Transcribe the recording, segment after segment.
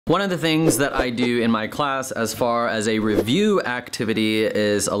One of the things that I do in my class as far as a review activity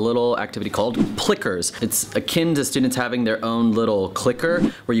is a little activity called Plickers. It's akin to students having their own little clicker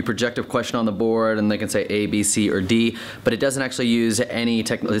where you project a question on the board and they can say A, B, C, or D, but it doesn't actually use any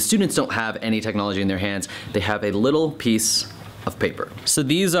technology. The students don't have any technology in their hands. They have a little piece of paper. So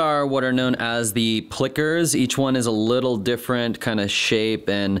these are what are known as the Plickers. Each one is a little different kind of shape,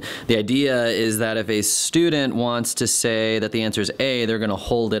 and the idea is that if a student wants to say that the answer is A, they're going to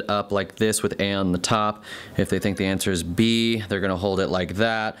hold it up like this with A on the top. If they think the answer is B, they're going to hold it like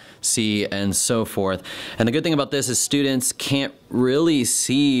that, C, and so forth. And the good thing about this is students can't really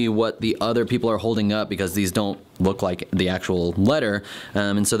see what the other people are holding up because these don't look like the actual letter,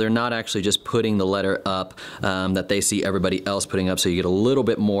 and so they're not actually just putting the letter up that they see everybody else putting up, so you get a little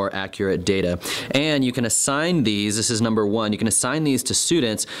bit more accurate data. And you can assign these, this is number one, you can assign these to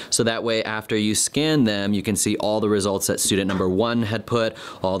students so that way after you scan them you can see all the results that student number 1 had put,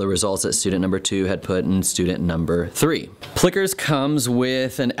 all the results that student number 2 had put, and student number 3. Plickers comes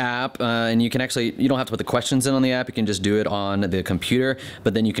with an app, and you don't have to put the questions in on the app, you can just do it on the computer,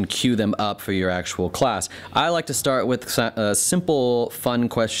 but then you can queue them up for your actual class. I like to start with a simple, fun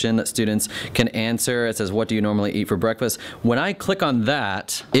question that students can answer. It says, what do you normally eat for breakfast? When I click on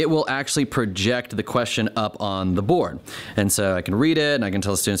that, it will actually project the question up on the board. And so I can read it, and I can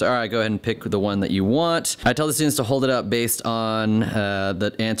tell the students, all right, go ahead and pick the one that you want. I tell the students to hold it up based on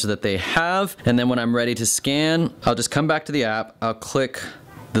the answer that they have, and then when I'm ready to scan, I'll just come back to the app, I'll click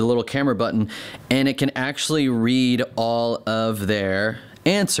the little camera button, and it can actually read all of their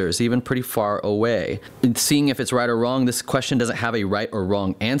answers, even pretty far away. And seeing if it's right or wrong, this question doesn't have a right or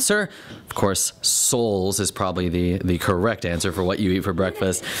wrong answer. Of course, souls is probably the correct answer for what you eat for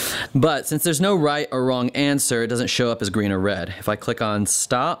breakfast. But since there's no right or wrong answer, it doesn't show up as green or red. If I click on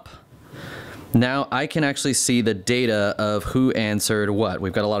stop, now I can actually see the data of who answered what.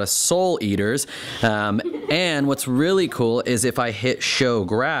 We've got a lot of soul eaters, and what's really cool is if I hit show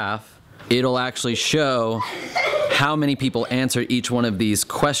graph, it'll actually show how many people answered each one of these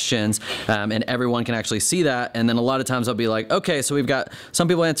questions, and everyone can actually see that. And then a lot of times I'll be like, okay, so we've got some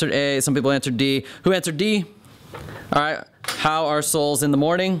people answered A, some people answered D. Who answered D? All right, how are souls in the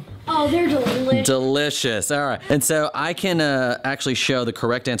morning? Oh, they're delicious. Delicious, all right. And so I can actually show the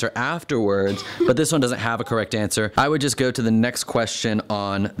correct answer afterwards, but this one doesn't have a correct answer. I would just go to the next question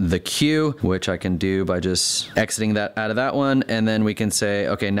on the queue, which I can do by just exiting that out of that one, and then we can say,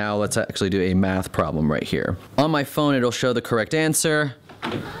 okay, now let's actually do a math problem right here. On my phone, it'll show the correct answer,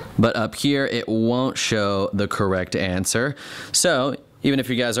 but up here, it won't show the correct answer. So even if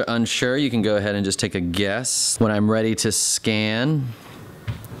you guys are unsure, you can go ahead and just take a guess. When I'm ready to scan,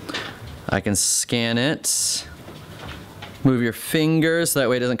 I can scan it. Move your fingers so that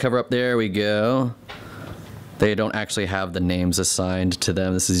way it doesn't cover up. There we go. They don't actually have the names assigned to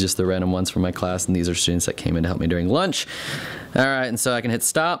them. This is just the random ones from my class, and these are students that came in to help me during lunch. All right, and so I can hit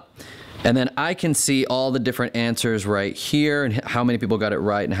stop. And then I can see all the different answers right here and how many people got it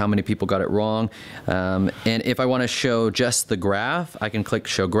right and how many people got it wrong. And if I want to show just the graph, I can click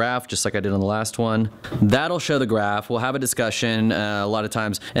show graph just like I did on the last one. That'll show the graph. We'll have a discussion a lot of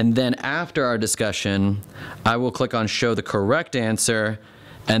times. And then after our discussion, I will click on show the correct answer,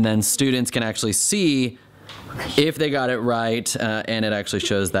 and then students can actually see if they got it right, and it actually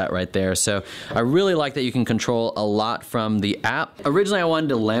shows that right there. So I really like that you can control a lot from the app. Originally I wanted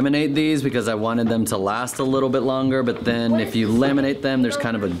to laminate these because I wanted them to last a little bit longer, but then if you laminate them, there's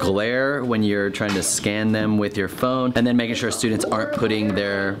kind of a glare when you're trying to scan them with your phone, and then making sure students aren't putting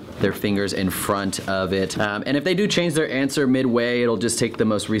their fingers in front of it. And if they do change their answer midway, it'll just take the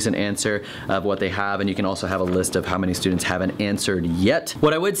most recent answer of what they have, and you can also have a list of how many students haven't answered yet.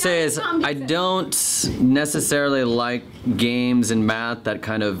 What I would say is I don't necessarily like games in math that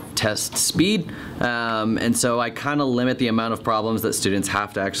kind of test speed, and so I kind of limit the amount of problems that students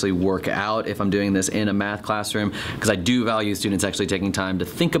have to actually work out if I'm doing this in a math classroom, because I do value students actually taking time to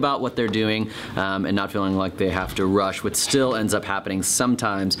think about what they're doing and not feeling like they have to rush, which still ends up happening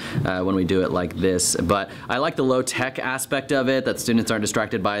sometimes when we do it like this. But I like the low-tech aspect of it, that students aren't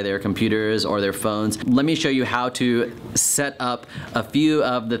distracted by their computers or their phones. Let me show you how to set up a few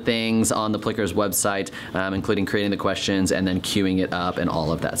of the things on the Plickers website, including creating the questions and then queuing it up and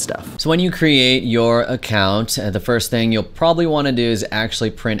all of that stuff. So when you create your account, the first thing you'll probably want to do is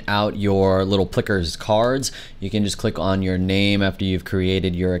actually print out your little Plickers cards. You can just click on your name after you've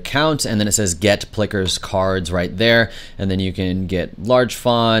created your account, and then it says get Plickers cards right there, and then you can get large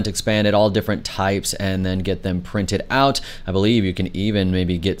font, expanded, all different types, and then get them printed out. I believe you can even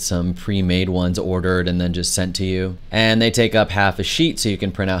maybe get some pre-made ones ordered and then just sent to you, and they take up half a sheet, so you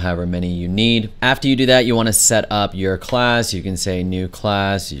can print out however many you need. After you do that, you want want to set up your class, you can say new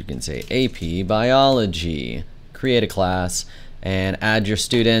class, you can say AP Biology, create a class, and add your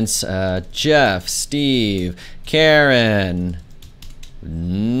students, Jeff, Steve, Karen,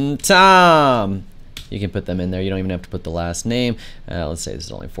 Tom. You can put them in there. You don't even have to put the last name. Let's say this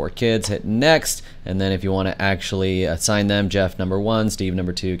is only 4 kids. Hit next. And then if you want to actually assign them, Jeff number 1, Steve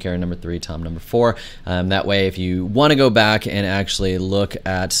number 2, Karen number 3, Tom number 4. That way, if you want to go back and actually look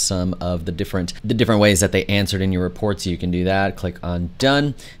at some of the different ways that they answered in your reports, you can do that. Click on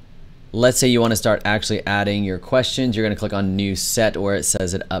done. Let's say you want to start actually adding your questions. You're going to click on new set where it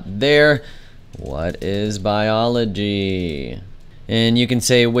says it up there. What is biology? And you can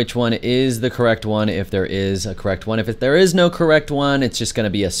say which one is the correct one if there is a correct one. If there is no correct one, it's just going to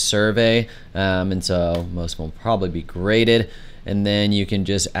be a survey. And so most will probably be graded. And then you can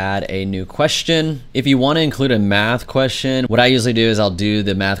just add a new question. If you want to include a math question, what I usually do is I'll do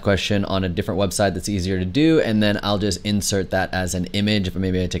the math question on a different website that's easier to do, and then I'll just insert that as an image. If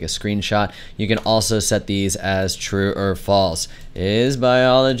maybe I take a screenshot, you can also set these as true or false. Is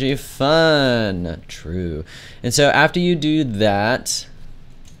biology fun? True. And so after you do that,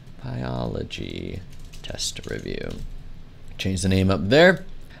 biology test review, change the name up there.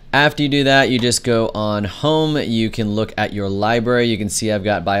 After you do that, you just go on home. You can look at your library. You can see I've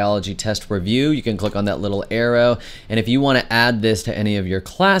got biology test review. You can click on that little arrow. And if you want to add this to any of your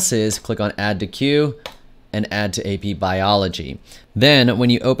classes, click on add to queue and add to AP biology. Then when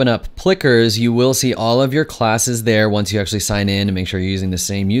you open up Plickers, you will see all of your classes there once you actually sign in and make sure you're using the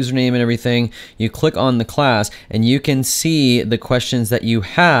same username and everything. You click on the class and you can see the questions that you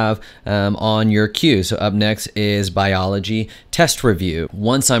have on your queue. So up next is biology test review.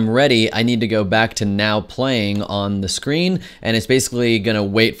 Once I'm ready, I need to go back to now playing on the screen, and it's basically gonna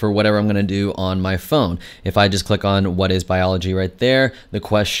wait for whatever I'm gonna do on my phone. If I just click on what is biology right there, the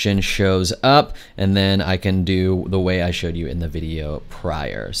question shows up, and then I can do the way I showed you in the video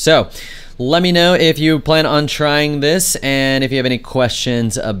prior. So let me know if you plan on trying this and if you have any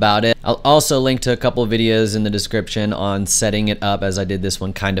questions about it. I'll also link to a couple of videos in the description on setting it up, as I did this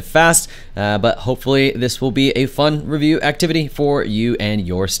one kind of fast, but hopefully this will be a fun review activity for you and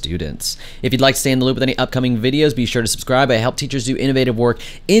your students. If you'd like to stay in the loop with any upcoming videos, be sure to subscribe. I help teachers do innovative work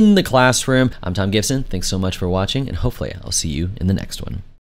in the classroom. I'm Thom Gibson. Thanks so much for watching, and hopefully I'll see you in the next one.